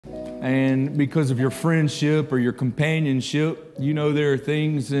And because of your friendship or your companionship, you know there are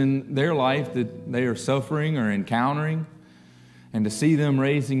things in their life that they are suffering or encountering. And to see them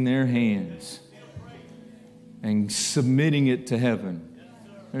raising their hands and submitting it to heaven,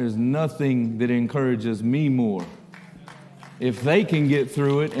 there's nothing that encourages me more. If they can get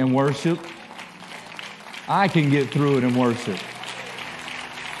through it and worship, I can get through it and worship.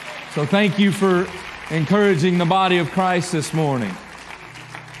 So thank you for encouraging the body of Christ this morning.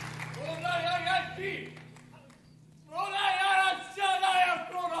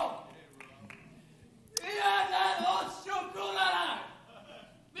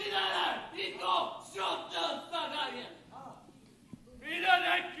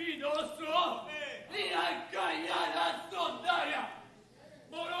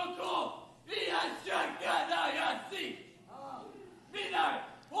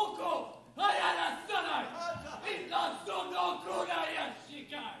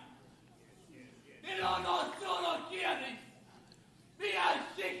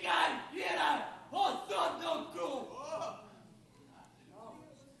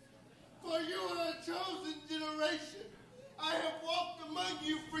 For you are a chosen generation. I have walked among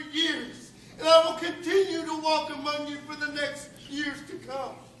you for years, and I will continue to walk among you for the next years to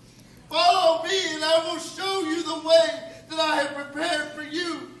come. Follow me, and I will show you the way that I have prepared for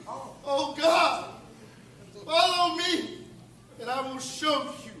you. Oh God, follow me, and I will show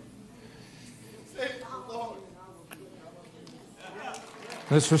you. Thank the Lord.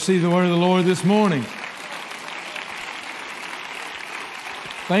 Let's receive the word of the Lord this morning.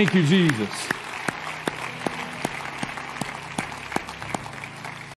 Thank you, Jesus.